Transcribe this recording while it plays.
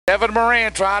Devin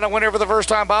Moran trying to win it for the first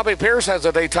time. Bobby Pierce has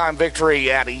a daytime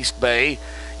victory at East Bay.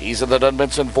 He's in the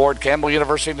Dunbenson Ford Campbell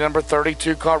University number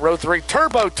 32 car, row 3.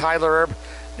 Turbo Tyler Erb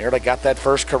nearly got that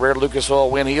first career Lucas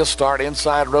Oil win. He'll start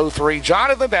inside row 3.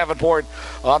 Jonathan Davenport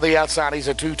on the outside. He's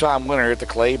a two-time winner at the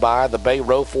Clay by the Bay,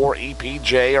 row 4.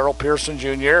 EPJ Earl Pearson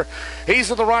Jr. He's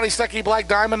in the Ronnie Stuckey Black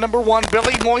Diamond number 1.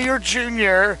 Billy Moyer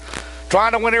Jr.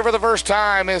 trying to win here for the first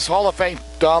time. His Hall of Fame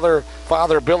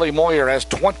father Billy Moyer has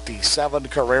 27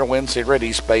 career wins here at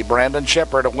East Bay. Brandon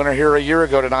Shepard, a winner here a year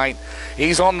ago tonight.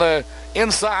 He's on the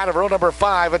inside of row number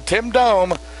 5. And Tim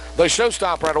Dome, the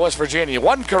showstopper out of West Virginia.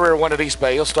 1 career win at East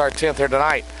Bay. He'll start 10th here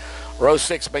tonight. Row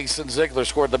 6, Mason Ziegler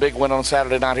scored the big win on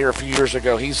Saturday night here a few years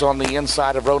ago. He's on the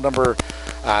inside of row number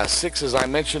 6, as I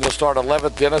mentioned. He'll start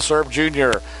 11th. Dennis Erb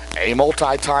Jr., a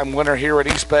multi-time winner here at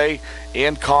East Bay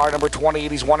in car number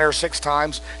 28. He's won here 6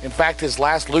 times. In fact, his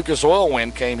last Lucas Oil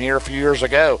win came here a few years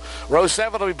ago. Row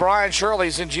 7 will be Brian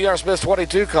Shirley's in G.R. Smith's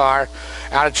 22 car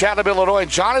out of Chattanooga, Illinois.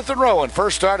 And Jonathan Rowan,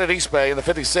 first start at East Bay in the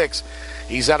 56.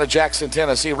 He's out of Jackson,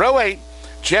 Tennessee. Row 8,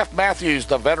 Jeff Matthews,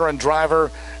 the veteran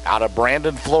driver out of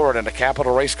Brandon, Florida, and the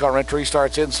Capital Race Car entry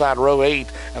starts inside row 8.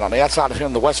 And on the outside of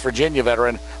him, the West Virginia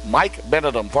veteran, Mike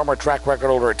Benedum, former track record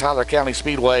holder at Tyler County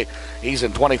Speedway. He's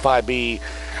in 25B.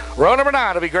 Row number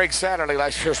 9 will be Greg Satterley,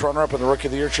 last year's runner-up in the Rookie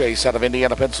of the Year chase out of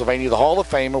Indiana, Pennsylvania. The Hall of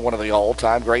Famer, one of the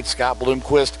all-time greats, Scott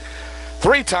Bloomquist.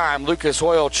 3-time Lucas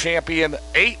Oil champion,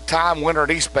 8-time winner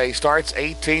at East Bay, starts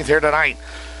 18th here tonight.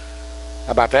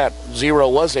 How about that? Zero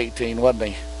was 18, wasn't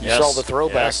he? You saw the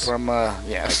throwback from,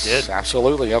 yes. I did.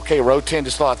 Absolutely. Okay, row 10,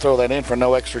 just thought I'd throw that in for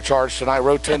no extra charge tonight.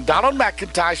 Row 10, Donald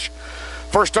McIntosh,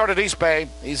 first start at East Bay.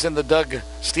 He's in the Doug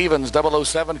Stevens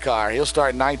 007 car. He'll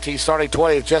start 19th, starting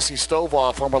 20th. Jesse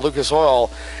Stovall, former Lucas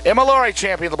Oil. Emma Laurie,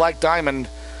 champion, the Black Diamond,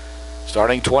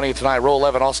 starting 20th tonight. Row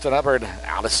 11, Austin Hubbard,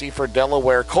 out of Seaford,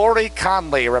 Delaware. Corey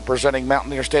Conley, representing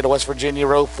Mountaineer State of West Virginia,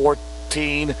 row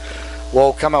 14.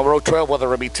 Will come out row 12,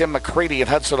 whether it be Tim McCready and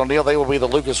Hudson O'Neill. They will be the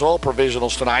Lucas Oil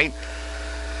provisionals tonight,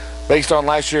 based on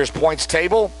last year's points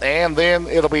table. And then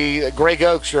it'll be Greg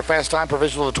Oaks, your fast time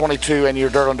provisional of 22, and your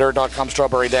DirtOnDirt.com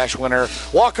Strawberry Dash winner.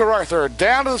 Walker Arthur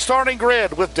down to the starting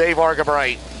grid with Dave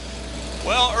Argabright.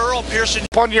 Well, Earl Pearson.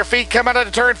 On your feet, coming out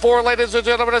of turn 4, ladies and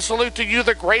gentlemen, a salute to you,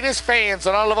 the greatest fans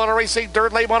and all of auto racing,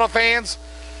 dirt late model fans.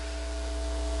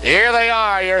 Here they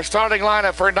are, your starting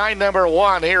lineup for night number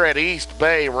 1 here at East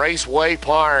Bay Raceway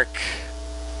Park.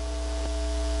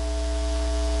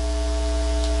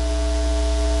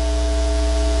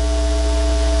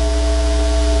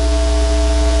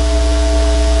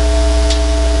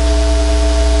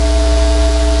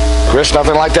 Chris,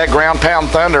 nothing like that ground pound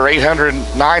thunder, 800,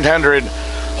 900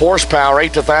 horsepower,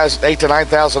 8 to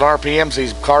 9,000 RPMs.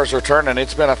 These cars are turning.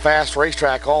 It's been a fast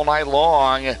racetrack all night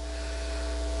long.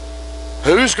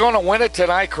 Who's going to win it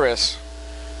tonight, Chris?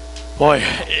 Boy,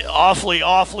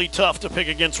 awfully tough to pick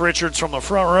against Richards from the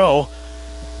front row.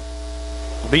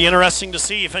 It'll be interesting to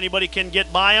see if anybody can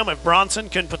get by him, if Bronson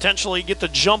can potentially get the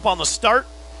jump on the start.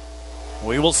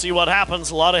 We will see what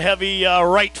happens. A lot of heavy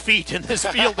right feet in this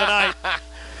field tonight.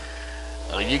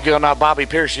 You go now, Bobby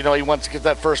Pierce. You know he wants to get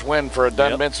that first win for a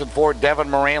Dunbenson Ford.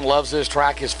 Devin Moran loves this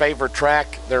track, his favorite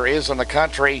track there is in the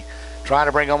country. Trying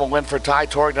to bring home a win for Ty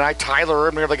Torg tonight. Tyler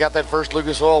Erb nearly got that first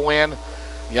Lucas Oil win.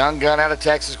 Young gun out of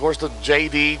Texas. Of course, the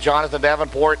JD, Jonathan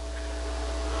Davenport.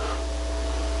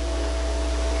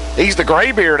 He's the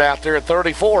graybeard out there at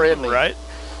 34, isn't he? Right.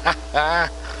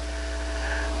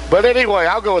 But anyway,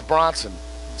 I'll go with Bronson.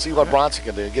 See what Bronson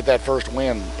can do. Get that first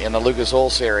win in the Lucas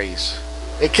Oil Series.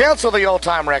 It counts on the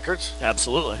all-time records.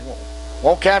 Absolutely.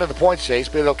 Won't count in the points chase,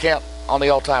 but it'll count on the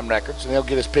all-time records, and he'll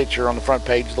get his picture on the front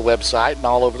page of the website and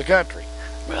all over the country.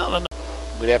 Well, then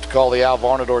we'd have to call the Al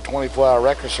Varnador 24-hour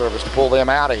record service to pull them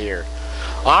out of here.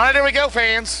 All right, here we go,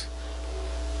 fans.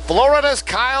 Florida's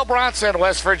Kyle Bronson,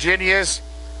 West Virginia's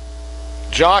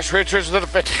Josh Richards, the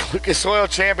defending Lucas Oil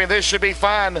champion. This should be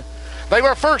fun. They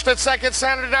were first and second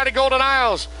Saturday night at Golden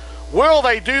Isles. Will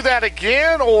they do that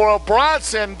again, or will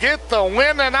Bronson get the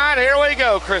win tonight? Here we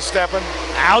go, Chris Steppen.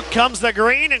 Out comes the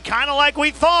green, and kind of like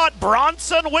we thought,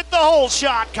 Bronson with the hole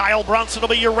shot. Kyle Bronson will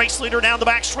be your race leader down the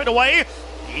back straightaway.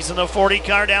 He's in the 40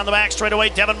 car down the back straightaway.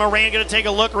 Devin Moran going to take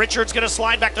a look. Richards going to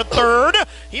slide back to third.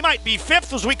 He might be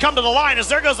fifth as we come to the line, as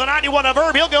there goes the 91 of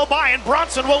Erb. He'll go by, and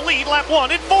Bronson will lead lap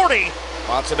 1 in 40.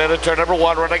 Bronson into turn number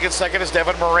 1. Running in second is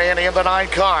Devin Moran in the 9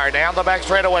 car. Down the back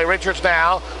straightaway. Richards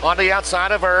now on the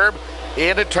outside of Erb.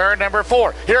 Into turn number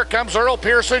 4. Here comes Earl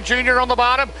Pearson Jr. on the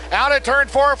bottom. Out at turn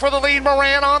 4 for the lead.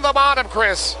 Moran on the bottom,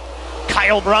 Chris.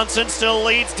 Kyle Brunson still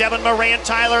leads. Devin Moran,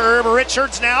 Tyler Erb,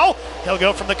 Richards now. He'll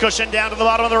go from the cushion down to the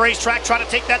bottom of the racetrack, try to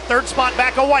take that third spot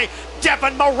back away.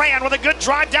 Devin Moran with a good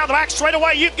drive down the back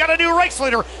straightaway. You've got a new race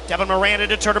leader. Devin Moran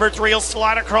into turn number 3. He'll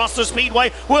slide across the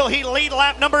speedway. Will he lead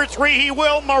lap number 3? He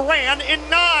will. Moran in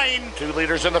 9. 2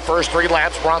 leaders in the first 3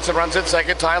 laps. Bronson runs in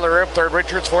second. Tyler Erb third.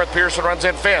 Richards fourth. Pearson runs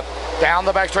in fifth. Down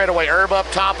the back straightaway. Erb up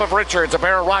top of Richards. A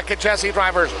pair of Rocket Chassis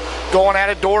drivers going at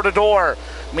it door to door.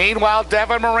 Meanwhile,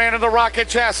 Devin Moran in the Rocket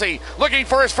Chassis, looking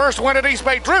for his first win at East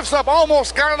Bay, drifts up,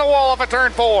 almost got on the wall off of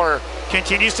turn 4.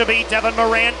 Continues to beat Devin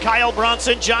Moran, Kyle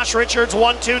Brunson, Josh Richards,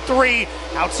 1, 2, 3.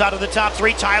 Outside of the top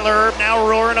 3, Tyler Erb now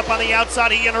roaring up on the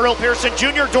outside. He and Earl Pearson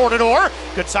Jr. door to door.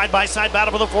 Good side-by-side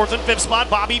battle for the 4th and 5th spot.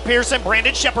 Bobby Pearson,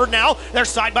 Brandon Shepard now. They're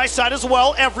side-by-side as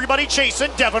well. Everybody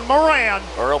chasing Devin Moran.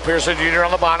 Earl Pearson Jr.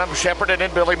 on the bottom. Shepard and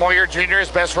then Billy Moyer Jr. his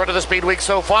best run of the speed week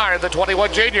so far, the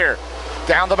 21 junior.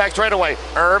 Down the back straightaway.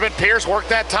 Erb and Pierce work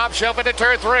that top shelf into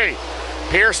turn 3.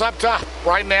 Pierce up top.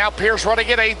 Right now, Pierce running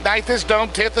at 8th. 9th is Dome.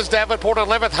 10th is Davenport.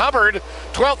 11th, Hubbard.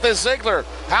 12th is Ziegler.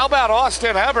 How about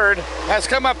Austin Hubbard has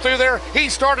come up through there? He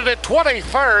started at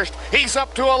 21st. He's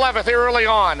up to 11th here early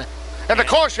on. And the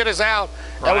caution is out.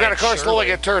 And we got a car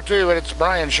slowing at turn 2, and it's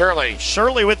Brian Shirley.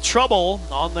 Shirley with trouble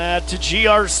on that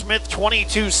GR Smith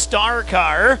 22 Star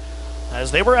car. As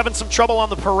they were having some trouble on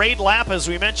the parade lap, as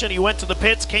we mentioned, he went to the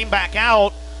pits, came back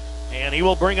out, and he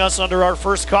will bring us under our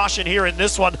first caution here in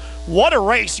this one. What a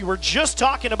race. You were just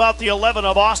talking about the 11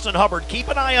 of Austin Hubbard. Keep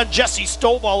an eye on Jesse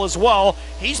Stovall as well.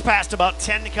 He's passed about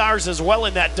 10 cars as well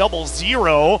in that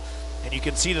 00, and you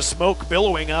can see the smoke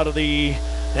billowing out of the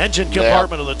engine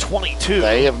compartment of the 22.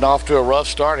 They have been off to a rough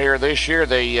start here this year.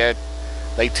 They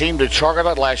teamed at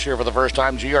Charlotte last year for the first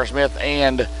time, GR Smith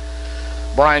and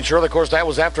Brian Shirley. Of course, that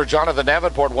was after Jonathan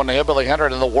Davenport won the Hillbilly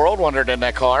 100 and the World 100 in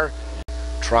that car.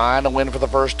 Trying to win for the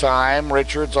first time.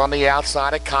 Richards on the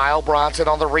outside of Kyle Bronson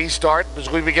on the restart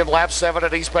as we begin lap 7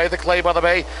 at East Bay, the Clay by the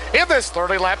Bay, in this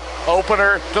 30-lap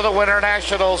opener to the Winter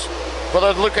Nationals for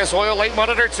the Lucas Oil Late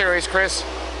Monitored Series, Chris.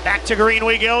 Back to green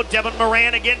we go. Devin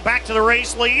Moran again back to the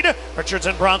race lead. Richards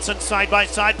and Bronson side by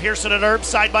side. Pearson and Erb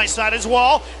side by side as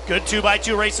well. Good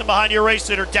 2x2 racing behind your race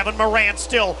leader. Devin Moran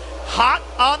still hot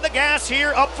on the gas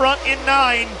here up front in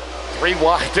 9. 3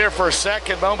 wide there for a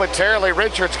second momentarily.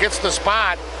 Richards gets the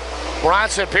spot.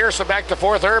 Bronson, Pearson back to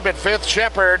 4th, Erb in 5th,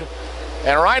 Shepard.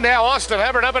 And right now, Austin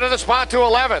Hubbard up into the spot to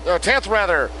 11th, or 10th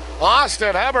rather.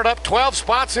 Austin Hubbard up 12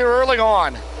 spots here early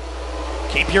on.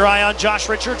 Keep your eye on Josh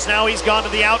Richards. Now he's gone to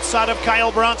the outside of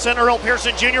Kyle Bronson. Earl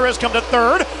Pearson Jr. has come to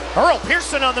 3rd. Earl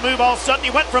Pearson on the move all of a sudden.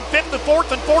 He went from 5th to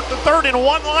 4th and 4th to 3rd in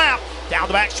 1 lap. Down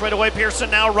the back straightaway, Pearson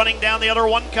now running down the other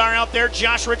 1 car out there,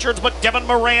 Josh Richards, but Devin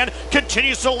Moran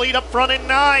continues to lead up front in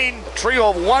 9. Trio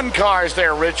of 1 cars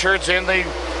there, Richards in the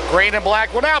green and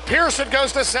black. Well, now Pearson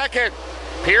goes to 2nd.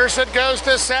 Pearson goes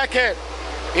to 2nd.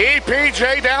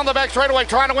 EPJ down the back straightaway,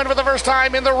 trying to win for the first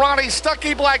time in the Ronnie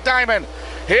Stuckey Black Diamond.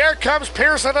 Here comes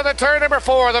Pearson at the turn number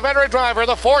 4, the veteran driver,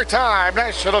 the 4-time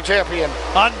national champion.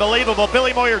 Unbelievable.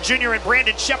 Billy Moyer Jr. and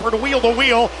Brandon Shepard wheel to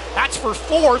wheel. That's for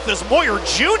 4th as Moyer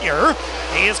Jr.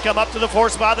 He has come up to the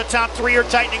 4th spot. The top 3 are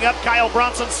tightening up. Kyle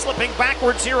Bronson slipping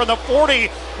backwards here in the 40.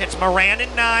 It's Moran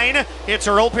in 9. It's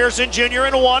Earl Pearson Jr.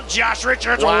 in 1. Josh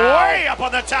Richards way up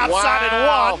on the top side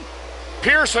in 1.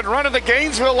 Pearson running the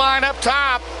Gainesville line up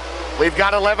top. We've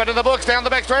got 11 in the books down the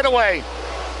back straightaway.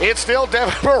 It's still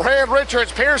Devin Moran,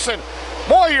 Richards, Pearson,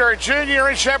 Moyer Jr.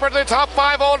 and Shepard, the top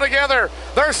 5 all together.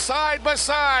 They're side by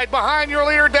side behind your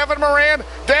leader, Devin Moran.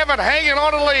 Devin hanging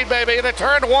on to the lead, baby, in a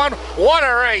turn 1. What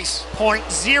a race.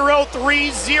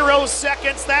 0.030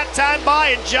 seconds that time by,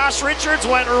 and Josh Richards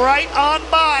went right on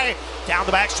by. Down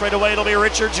the back straightaway, it'll be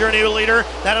Richards, your new leader.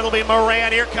 Then it'll be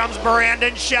Moran. Here comes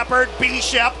Brandon Shepard,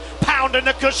 B-Shep, pounding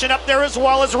the cushion up there as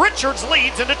well as Richards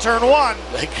leads into turn 1.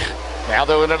 Now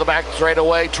they're into the back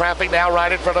straightaway. Traffic now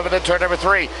right in front of it in turn number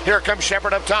 3. Here comes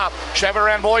Shepard up top. Shepard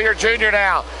and Moyer Jr.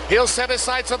 now. He'll set his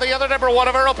sights on the other number 1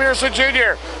 of Earl Pearson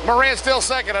Jr. Moran still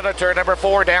 2nd at a turn number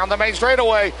 4 down the main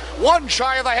straightaway. 1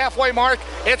 shy of the halfway mark.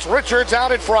 It's Richards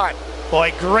out in front.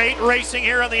 Boy, great racing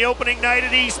here on the opening night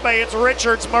at East Bay. It's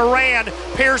Richards, Moran,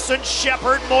 Pearson,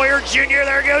 Shepard, Moyer Jr.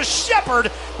 There goes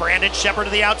Shepard. Brandon Shepard to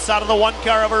the outside of the 1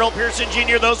 car of Earl Pearson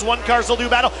Jr. Those 1 cars will do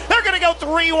battle. They're going to go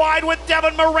 3 wide with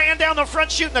Devin Moran down the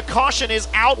front shooting. The caution is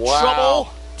out. Trouble.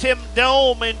 Tim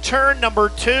Dome in turn number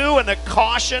 2, and the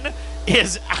caution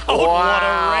is out. What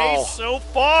a race so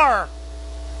far.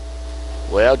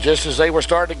 Well, just as they were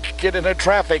starting to get into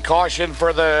traffic, caution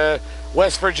for the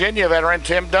West Virginia veteran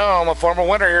Tim Dome, a former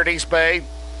winner here at East Bay.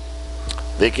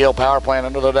 Big Hill Power Plant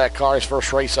under the deck car's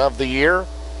first race of the year.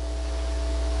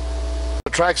 the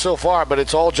track so far, but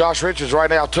it's all Josh Richards right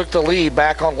now. Took the lead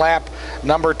back on lap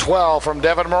number 12 from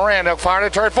Devin Moran. They'll fire to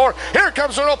turn 4. Here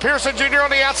comes Earl Pearson Jr. on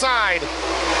the outside.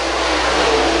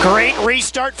 Great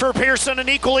restart for Pearson, an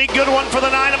equally good one for the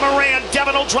 9 of Moran.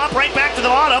 Devin will drop right back to the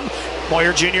bottom.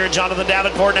 Moyer Jr. and Jonathan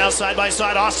Davenport now side by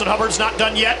side. Austin Hubbard's not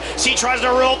done yet. He tries to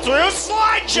roll through.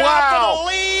 Slide jump for the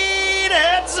lead.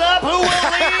 Heads up. Who will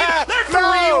lead? They're 3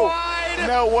 wide.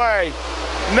 No way.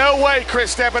 No way,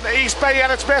 Chris Steppen. East Bay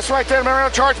at its best right there.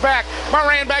 Moran charge back.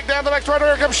 Moran back down the next right.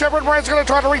 Here comes Shepard. Moran's going to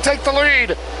try to retake the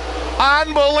lead.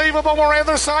 Unbelievable. Moran,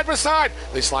 they're side by side.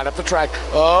 They slide up the track.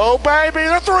 Oh, baby.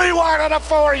 They're 3 wide on a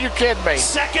 4. Are you kidding me?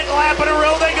 Second lap in a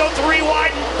row. They go 3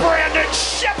 wide. And Brandon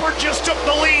Shepard just took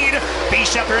the lead. B.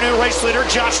 Shepard, new race leader.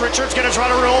 Josh Richards going to try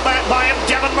to roll back by him.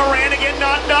 Devin Moran again,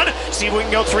 not done. See if we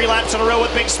can go 3 laps in a row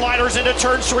with big sliders into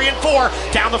turns 3 and 4.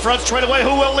 Down the front straightaway.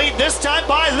 Who will lead this time?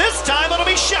 By this time, it'll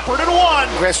be Shepard in 1.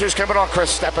 Chris, who's coming on?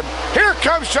 Chris Steppen. Here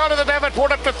comes Jonathan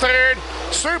Davenport up to 3rd.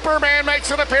 Superman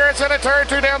makes an appearance in a turn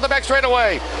 2 down the back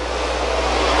straightaway.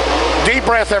 Deep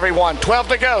breath, everyone. 12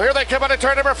 to go. Here they come on to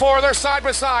turn number 4. They're side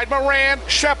by side. Moran,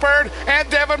 Shepard, and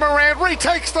Devin Moran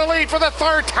retakes the lead for the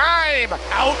 3rd time.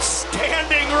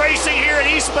 Outstanding racing here at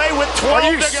East Bay with 12 to go.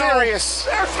 Are you serious?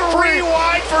 They're 3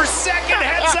 wide for second.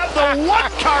 Heads up. The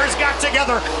 1 cars got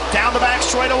together. Down the back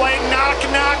straightaway.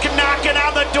 Knocking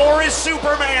on the door is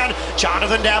Superman.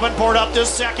 Jonathan Davenport up to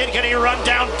second. Can he run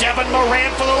down Devin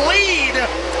Moran for the lead?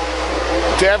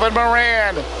 Devin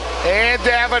Moran and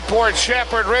Davenport,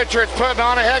 Shepard, Richards putting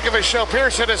on a heck of a show.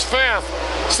 Pearson is 5th.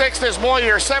 6th is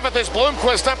Moyer. 7th is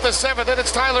Bloomquist up to 7th. Then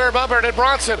it's Tyler Hubbard and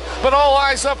Bronson. But all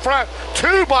eyes up front.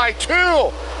 2 by 2.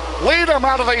 Lead them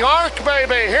out of the arc,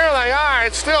 baby. Here they are.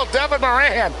 It's still Devin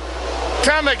Moran.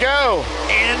 Time to go.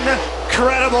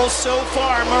 Incredible so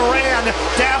far. Moran,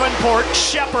 Davenport,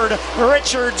 Shepard,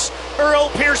 Richards, Earl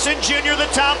Pearson Jr., the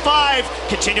top 5.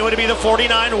 Continuing to be the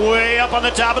 49 way up on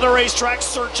the top of the racetrack.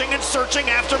 Searching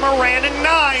after Moran in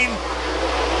 9.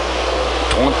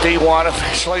 21,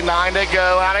 officially 9 to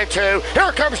go out of 2.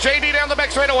 Here comes JD down the back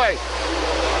straightaway.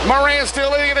 Moran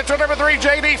still leading into turn number 3.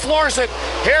 JD floors it.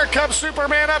 Here comes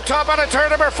Superman up top on a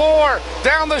turn number 4.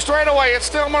 Down the straightaway, it's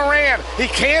still Moran. He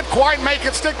can't quite make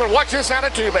it stick, but watch this out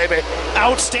of 2, baby.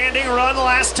 Outstanding run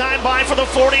last time by for the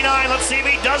 49. Let's see if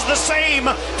he does the same.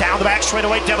 Down the back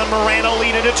straightaway, Devin Moran will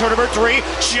lead into turn number 3.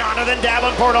 Jonathan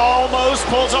Davenport almost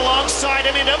pulls alongside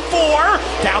him into 4.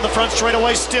 Down the front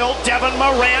straightaway, still Devin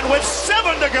Moran with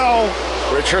 7 to go.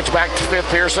 Richards back to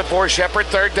 5th, Pearson 4th, Shepard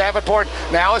 3rd, Davenport.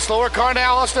 Now a slower car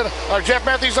now. Jeff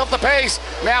Matthews off the pace.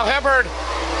 Now Hubbard,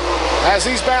 as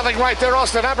he's battling right there.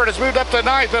 Austin Hubbard has moved up to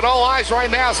 9th, but all eyes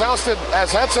right now as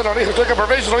Hudson O'Neill took a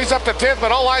provisional. He's up to 10th,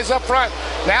 but all eyes up front.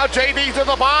 Now JD to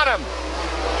the bottom.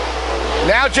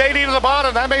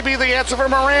 That may be the answer for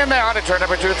Moran now. To turn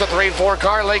number 2 at the 3 and 4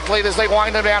 car. Lake lead as they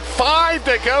wind them down. 5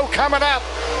 to go coming up.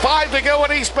 5 to go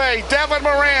at East Bay. Devin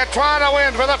Moran trying to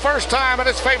win for the first time at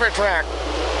his favorite track.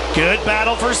 Good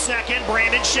battle for second.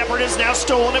 Brandon Shepard has now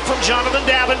stolen it from Jonathan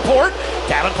Davenport.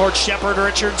 Davenport, Shepard,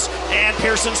 Richards, and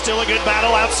Pearson still a good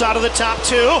battle outside of the top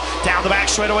 2. Down the back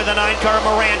straightaway, the 9 car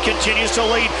Moran continues to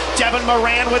lead. Devin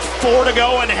Moran with 4 to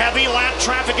go and heavy lap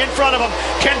traffic in front of him.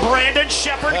 Can Brandon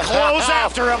Shepard close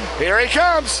after him? Here he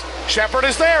comes. Shepard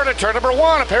is there to turn number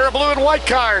 1. A pair of blue and white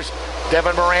cars.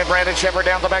 Devin Moran, Brandon Shepard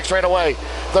down the back straightaway.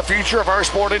 The future of our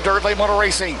sport in dirt late motor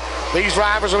racing. These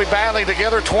drivers will be battling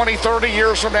together 20, 30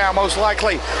 years from now, most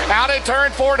likely. Out in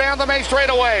turn 4 down the main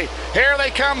straightaway. Here they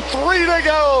come, 3 to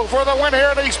go for the win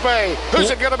here at East Bay. Who's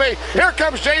it going to be? Here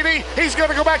comes JD. He's going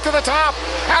to go back to the top.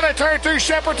 Out in turn 2,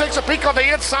 Shepard takes a peek on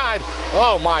the inside.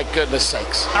 Oh, my goodness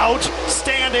sakes.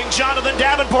 Outstanding. Jonathan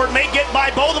Davenport may get by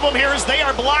both of them here as they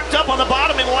are blocked up on the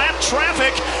bottom in lap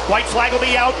traffic. White flag will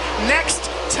be out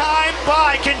next time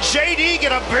by. Can JD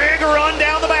get a big run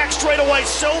down the back straightaway?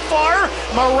 So far,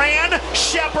 Moran,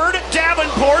 Shepard,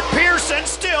 Davenport, Pearson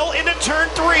still into turn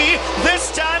 3.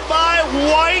 This time by.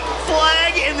 White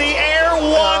flag in the air.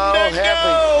 1 to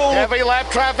go. Heavy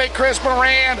lap traffic, Chris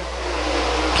Moran.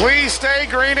 Please stay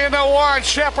green into 1.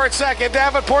 Shepard 2nd,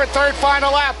 Davenport 3rd,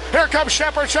 final lap. Here comes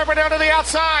Shepard. Shepard down to the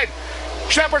outside.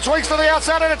 Shepard swings to the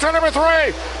outside into turn number 3.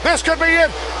 This could be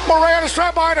it. Moran is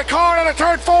trapped behind a car and a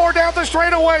turn 4 down the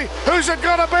straightaway. Who's it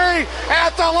going to be?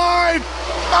 At the line.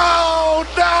 Oh,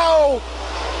 no.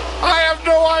 I have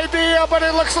no idea, but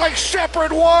it looks like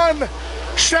Shepard won.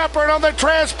 Shepard on the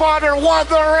transponder won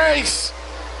the race.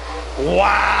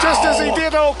 Wow. Just as he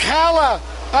did Ocala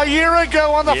a year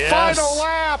ago on the final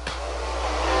lap.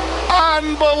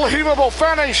 Unbelievable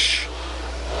finish.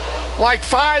 Like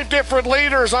 5 different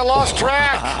leaders. I lost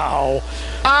track. Wow.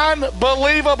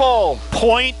 Unbelievable.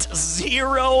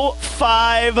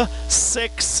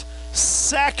 0.056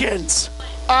 seconds.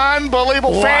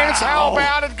 Unbelievable. Wow. Fans, how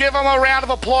about it? Give them a round of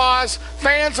applause.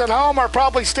 Fans at home are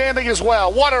probably standing as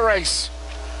well. What a race.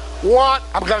 What?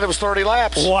 I'm glad it was 30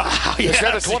 laps. Wow.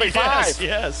 Instead of 25.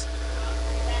 Yes.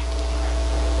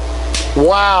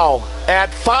 Wow.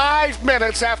 At 5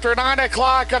 minutes after 9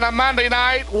 o'clock on a Monday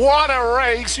night, what a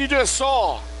race you just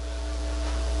saw.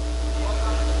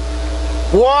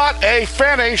 What a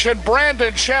finish. And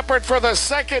Brandon Sheppard, for the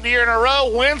second year in a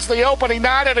row, wins the opening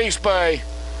night at East Bay.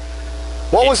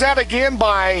 What was that again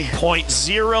by?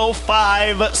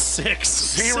 0.056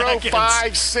 seconds.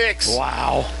 0.56.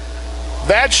 Wow.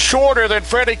 That's shorter than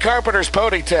Freddie Carpenter's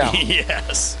ponytail.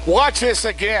 Yes. Watch this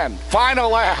again.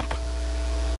 Final lap.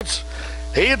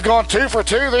 He had gone 2 for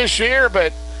 2 this year,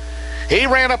 but he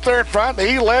ran up there in front.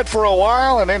 He led for a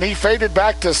while, and then he faded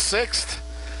back to 6th.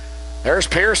 There's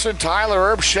Pearson, Tyler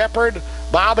Erb, Sheppard,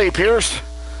 Bobby Pierce.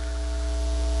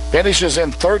 Finishes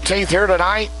in 13th here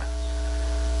tonight.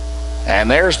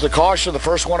 And there's the caution, the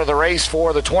first one of the race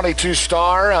for the 22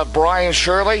 star of Brian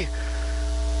Shirley.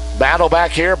 Battle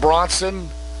back here, Bronson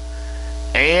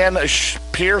and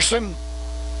Pearson.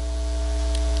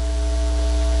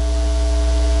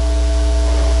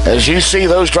 As you see,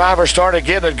 those drivers started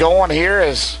getting it going here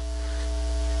as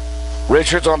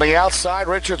Richards on the outside.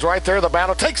 Richards right there. The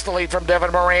battle takes the lead from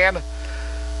Devin Moran.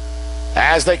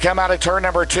 As they come out of turn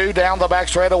number 2, down the back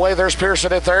straightaway, there's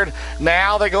Pearson at third.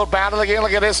 Now they go battle again.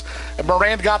 Look at this.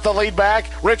 Moran got the lead back.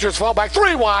 Richards fell back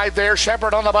 3 wide there.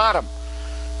 Sheppard on the bottom.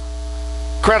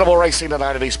 Incredible racing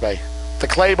tonight at East Bay. The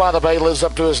clay by the bay lives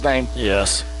up to his name.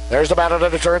 Yes. There's the battle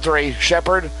into turn 3.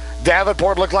 Sheppard,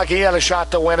 Davenport looked like he had a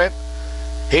shot to win it.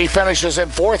 He finishes in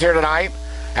 4th here tonight.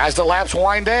 As the laps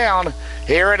wind down,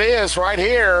 here it is right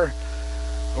here.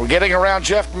 We're getting around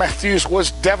Jeff Matthews.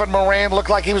 Was Devin Moran looked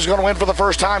like he was going to win for the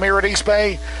first time here at East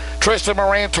Bay. Tristan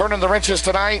Moran turning the wrenches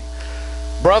tonight.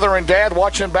 Brother and dad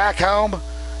watching back home.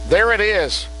 There it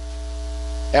is.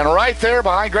 And right there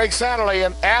behind Greg Satterley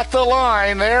and at the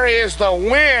line, there is the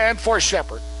win for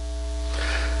Sheppard.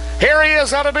 Here he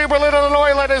is out of New Berlin,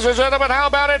 Illinois, ladies and gentlemen. How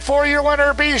about it for your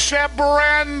winner,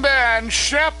 Brandon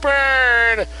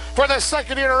Sheppard, for the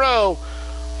second year in a row,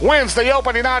 wins the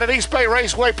opening night at East Bay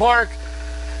Raceway Park.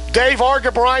 Dave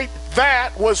Argabright,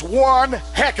 that was one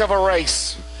heck of a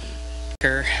race.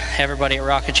 Everybody at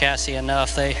Rocket Chassis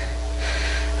enough. They,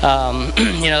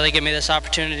 they give me this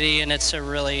opportunity, and it's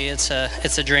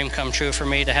a dream come true for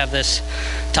me to have this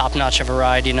top-notch of a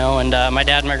ride, and my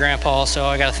dad and my grandpa also,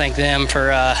 I got to thank them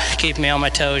for keeping me on my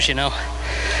toes,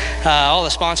 all the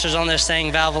sponsors on this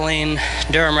thing: Valvoline,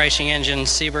 Durham Racing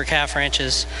Engines, Seabrook Half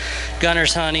Wrenches,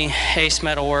 Gunner's Honey, Ace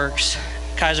Metalworks,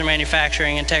 Kaiser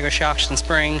Manufacturing, Integra Shocks and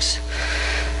Springs,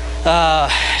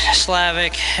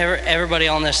 Slavic, everybody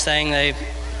on this thing, they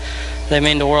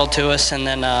mean the world to us. And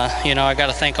then, I got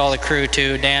to thank all the crew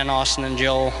too: Dan, Austin, and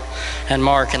Joel, and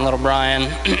Mark, and little Brian.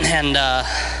 And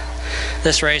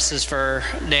this race is for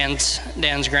Dan's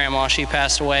grandma. She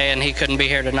passed away, and he couldn't be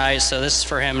here tonight, so this is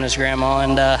for him and his grandma.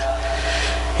 And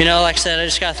like I said, I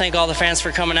just got to thank all the fans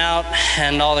for coming out,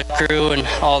 and all the crew, and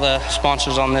all the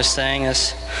sponsors on this thing.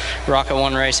 This Rocket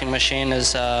One Racing machine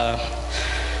is, hats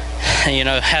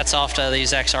off to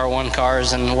these XR1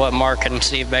 cars and what Mark and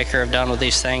Steve Baker have done with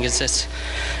these things.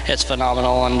 It's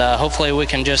phenomenal, and hopefully we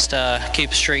can just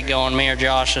keep the streak going. Me or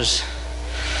Josh is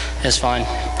fine.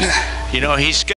 He's